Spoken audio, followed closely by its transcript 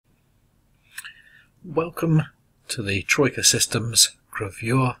Welcome to the Troika Systems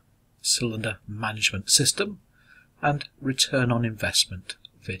Gravure Cylinder Management System and Return on Investment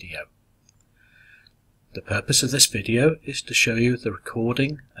video. The purpose of this video is to show you the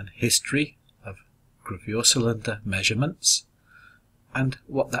recording and history of gravure cylinder measurements and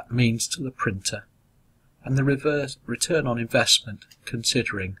what that means to the printer, and the return on investment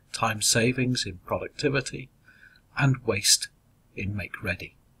considering time savings in productivity and waste in make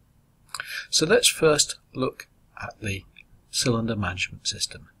ready. So let's first look at the cylinder management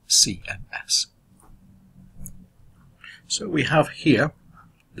system, CMS. So we have here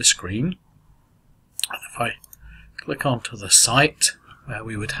the screen, and if I click onto the site where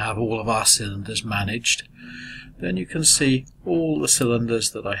we would have all of our cylinders managed, then you can see all the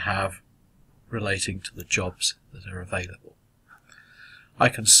cylinders that I have relating to the jobs that are available. I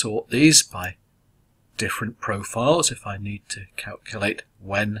can sort these by different profiles if I need to calculate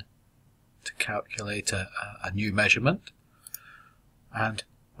when to calculate a new measurement, and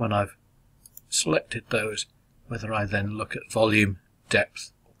when I've selected those, whether I then look at volume,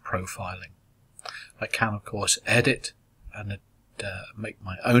 depth or profiling. I can of course edit and make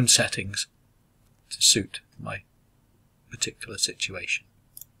my own settings to suit my particular situation.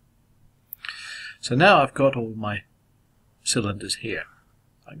 So now I've got all my cylinders here.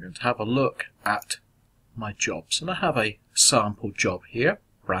 I'm going to have a look at my jobs, and I have a sample job here,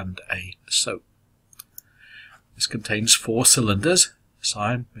 brand A soap. This contains 4 cylinders: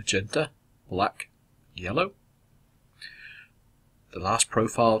 cyan, magenta, black, yellow. The last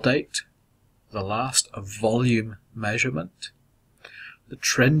profile date, the last volume measurement, the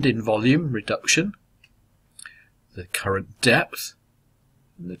trend in volume reduction, the current depth,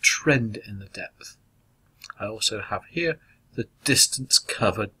 and the trend in the depth. I also have here the distance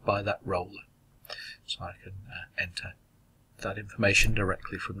covered by that roller, so I can enter that information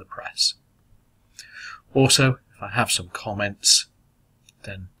directly from the press. Also, if I have some comments,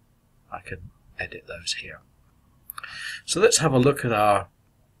 then I can edit those here. So let's have a look at our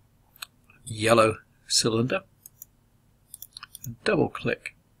yellow cylinder and double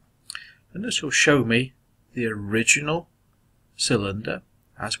click, and this will show me the original cylinder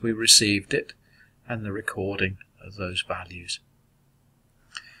as we received it and the recording of those values,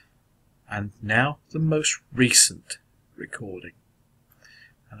 and now the most recent recording.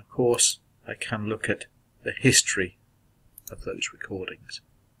 And of course I can look at the history of those recordings.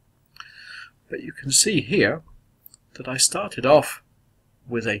 But you can see here that I started off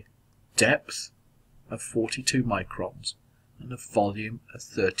with a depth of 42 microns and a volume of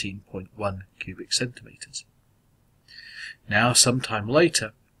 13.1 cubic centimeters. Now, sometime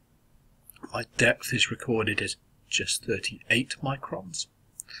later, my depth is recorded as just 38 microns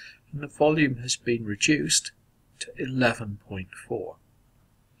and the volume has been reduced to 11.4. You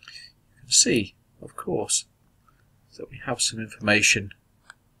can see, of course, that we have some information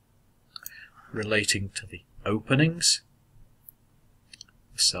relating to the openings,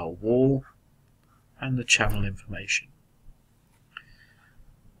 the cell wall, and the channel information.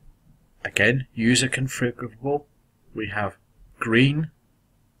 Again, user configurable. We have green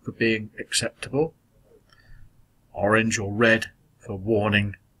for being acceptable, orange or red for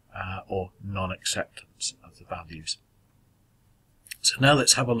warning or non-acceptance of the values. So now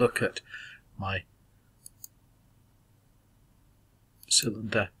let's have a look at my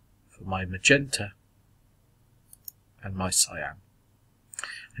cylinder for my magenta and my cyan.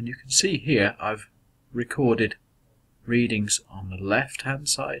 And you can see here I've recorded readings on the left hand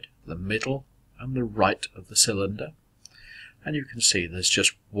side, the middle and the right of the cylinder, and you can see there's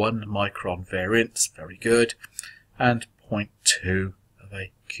just 1 micron variance, very good, and 0.2 of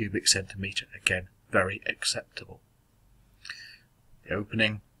a cubic centimeter, again very acceptable. The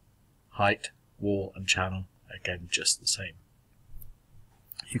opening, height, wall and channel, again just the same.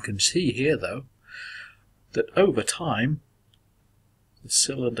 You can see here though that over time the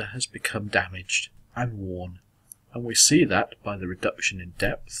cylinder has become damaged and worn, and we see that by the reduction in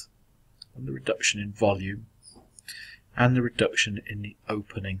depth and the reduction in volume and the reduction in the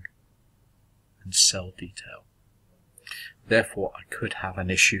opening and cell detail. Therefore I could have an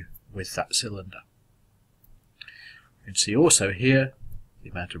issue with that cylinder. You can see also here the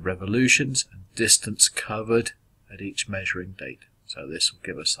amount of revolutions and distance covered at each measuring date. So this will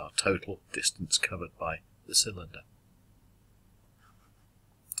give us our total distance covered by the cylinder.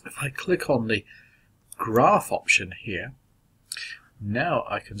 If I click on the graph option here, now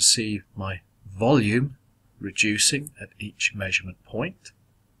I can see my volume reducing at each measurement point,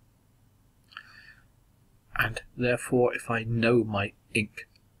 and therefore if I know my ink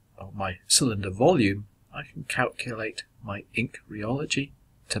or my cylinder volume, I can calculate my ink rheology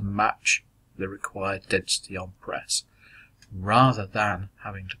to match the required density on press, rather than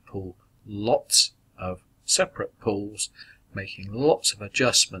having to pull lots of separate pulls, making lots of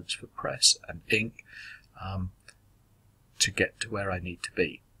adjustments for press and ink to get to where I need to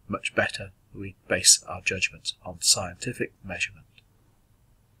be. Much better we base our judgments on scientific measurement.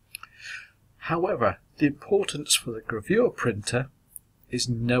 However, the importance for the gravure printer is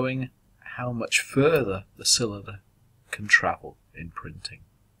knowing how much further the cylinder can travel in printing.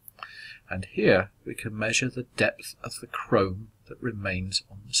 And here we can measure the depth of the chrome that remains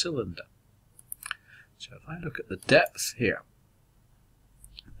on the cylinder. So if I look at the depth here,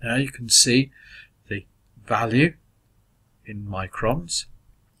 now you can see the value in microns,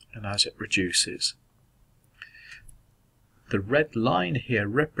 and as it reduces. The red line here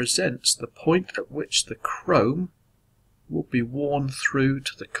represents the point at which the chrome will be worn through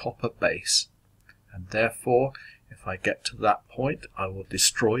to the copper base, and therefore if I get to that point I will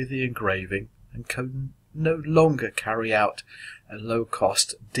destroy the engraving and can no longer carry out a low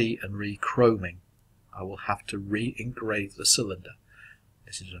cost de and re-chroming. I will have to re-engrave the cylinder.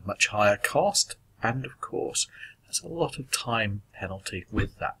 This is a much higher cost, and of course there's a lot of time penalty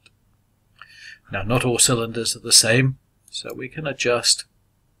with that. Now, not all cylinders are the same, so we can adjust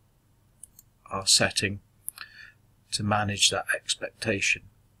our setting to manage that expectation.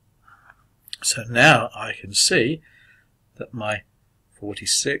 So now I can see that my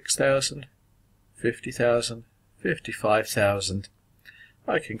 46,000, 50,000, 55,000,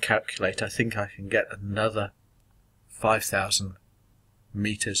 I can calculate, I think I can get another 5,000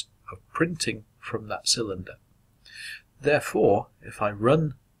 meters of printing from that cylinder. Therefore, if I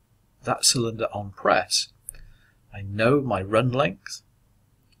run that cylinder on press, I know my run length,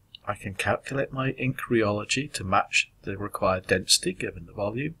 I can calculate my ink rheology to match the required density given the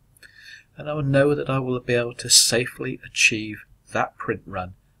volume, and I will know that I will be able to safely achieve that print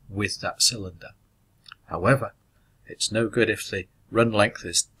run with that cylinder. However, it's no good if the run length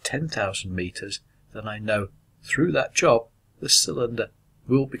is 10,000 meters, then I know through that job the cylinder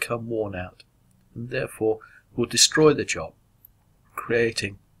will become worn out and therefore will destroy the job,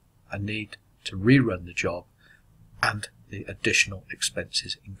 creating a need to rerun the job and the additional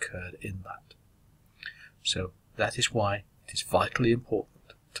expenses incurred in that. So that is why it is vitally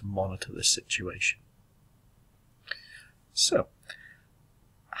important to monitor this situation. So,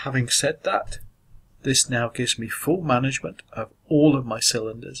 having said that, this now gives me full management of all of my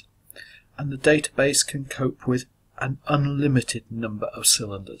cylinders, and the database can cope with an unlimited number of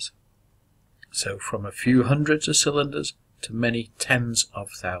cylinders. So from a few hundreds of cylinders to many tens of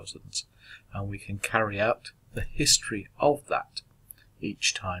thousands, and we can carry out the history of that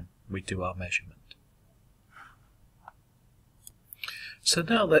each time we do our measurement. So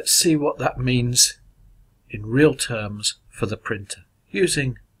now let's see what that means in real terms for the printer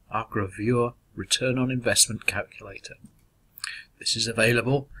using our gravure return on investment calculator. This is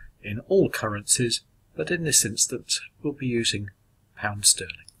available in all currencies, but in this instance we'll be using pound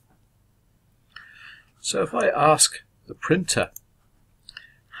sterling. So if I ask the printer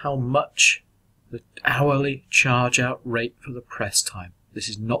how much the hourly charge out rate for the press time, this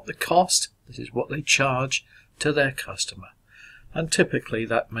is not the cost, this is what they charge to their customer, and typically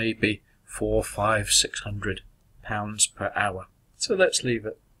that may be 400, 500, 600 pounds per hour. So let's leave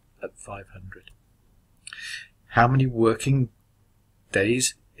it at 500. How many working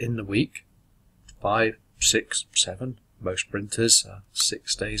days in the week? 5, 6, 7. Most printers are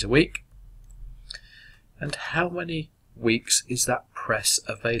 6 days a week. And how many weeks is that press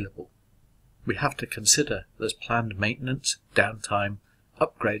available? We have to consider there's planned maintenance, downtime,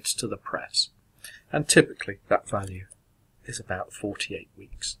 upgrades to the press, and typically that value is about 48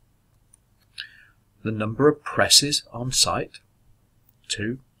 weeks. The number of presses on site,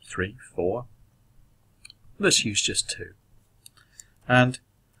 2, 3, 4. Let's use just 2. And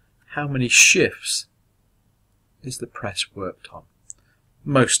how many shifts is the press worked on?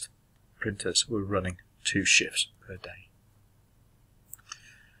 Most printers were running 2 shifts per day.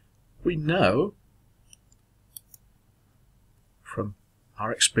 We know from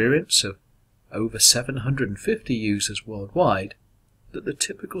our experience of over 750 users worldwide that the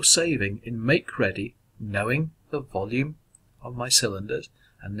typical saving in make ready, knowing the volume of my cylinders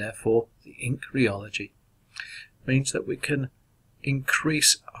and therefore the ink rheology, means that we can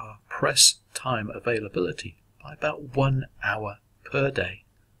increase our press time availability by about 1 hour per day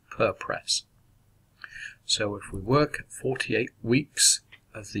per press. So if we work at 48 weeks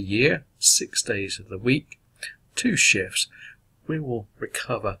of the year, 6 days of the week, 2 shifts, we will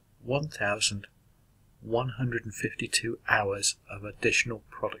recover 1,152 hours of additional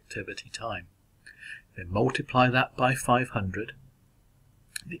productivity time. Then multiply that by 500,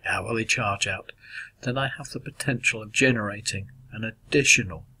 the hourly charge out, then I have the potential of generating an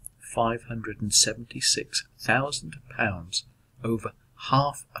additional £576,000, over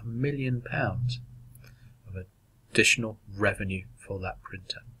 £500,000 of additional revenue for that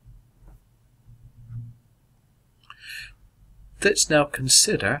printer. Let's now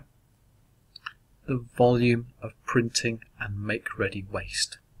consider the volume of printing and make-ready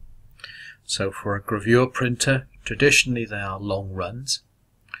waste. So for a gravure printer, traditionally they are long runs,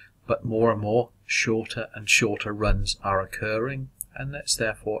 but more and more shorter and shorter runs are occurring, and it's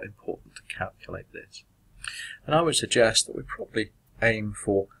therefore important to calculate this. And I would suggest that we probably aim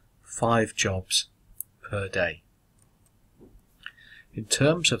for 5 jobs per day. In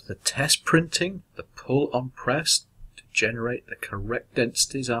terms of the test printing, the pull on press to generate the correct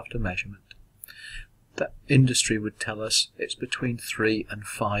densities after measurement, that industry would tell us it's between 3 and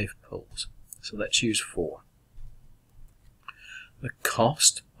 5 pulls. So let's use 4. The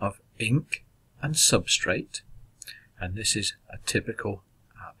cost of ink and substrate, and this is a typical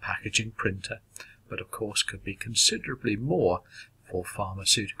packaging printer, but of course could be considerably more for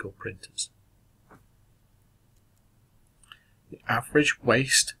pharmaceutical printers. The average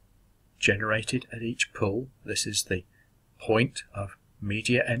waste generated at each pull, this is the point of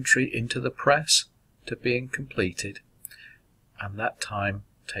media entry into the press to being completed, and that time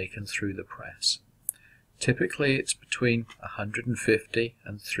taken through the press. Typically it's between 150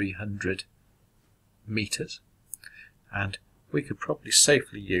 and 300 meters, and we could probably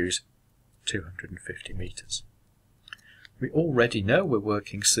safely use 250 meters. We already know we're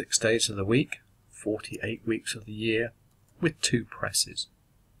working 6 days of the week, 48 weeks of the year, with 2 presses.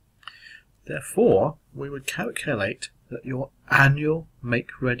 Therefore, we would calculate that your annual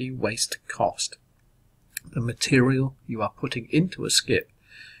make-ready waste cost, the material you are putting into a skip,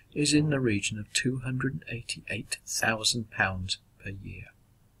 is in the region of £288,000 per year.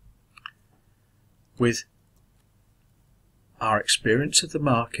 With our experience of the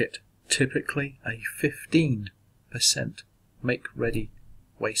market, typically a 15% make-ready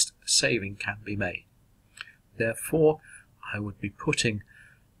waste saving can be made. Therefore, I would be putting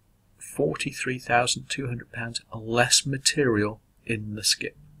 £43,200 less material in the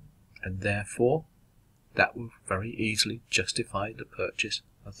skip, and therefore that will very easily justify the purchase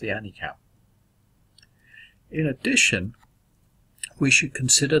of the Anycam. In addition, we should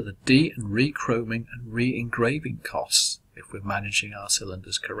consider the de- and rechroming and re-engraving costs if we're managing our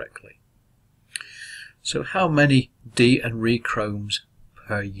cylinders correctly. So how many de- and rechromes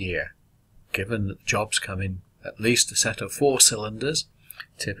per year? Given that the jobs come in at least a set of 4 cylinders,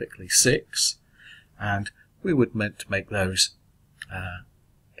 typically 6, and we would meant to make those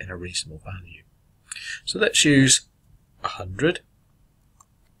in a reasonable value. So let's use 100.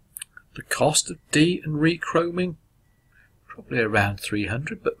 The cost of de- and rechroming, probably around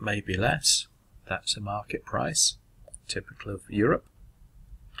 300, but maybe less. That's a market price, typical of Europe.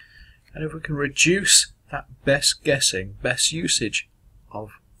 And if we can reduce that best guessing, best usage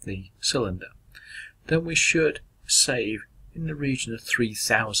of the cylinder, then we should save in the region of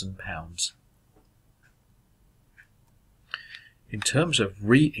 £3,000. In terms of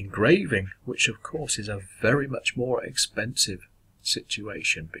re-engraving, which of course is a very much more expensive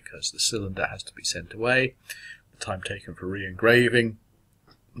situation because the cylinder has to be sent away, the time taken for re-engraving,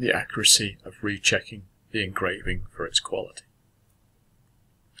 the accuracy of rechecking the engraving for its quality.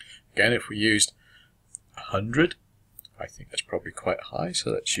 Again, if we used 100, I think that's probably quite high,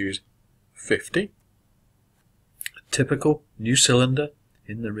 so let's use 50. A typical new cylinder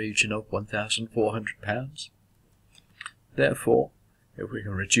in the region of £1,400. Therefore, if we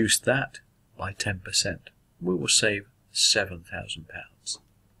can reduce that by 10%, we will save £7,000.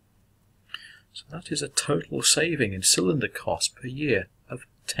 So that is a total saving in cylinder cost per year of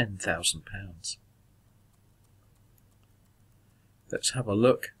 £10,000. Let's have a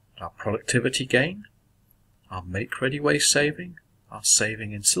look at our productivity gain, our make-ready waste saving, our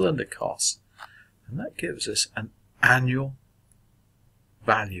saving in cylinder costs, and that gives us an annual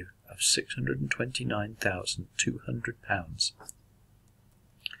value of £629,200.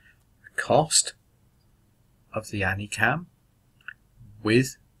 The cost of the Anycam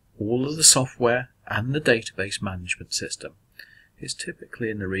with all of the software and the database management system is typically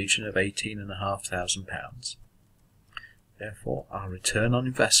in the region of £18,500. Therefore, our return on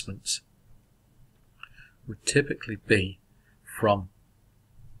investments would typically be from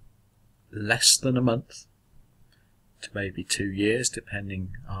less than a month to maybe 2 years,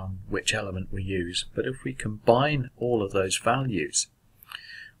 depending on which element we use. But if we combine all of those values,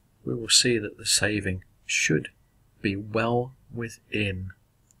 we will see that the saving should be well within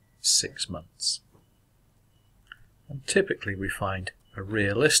 6 months. And typically we find a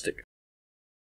realistic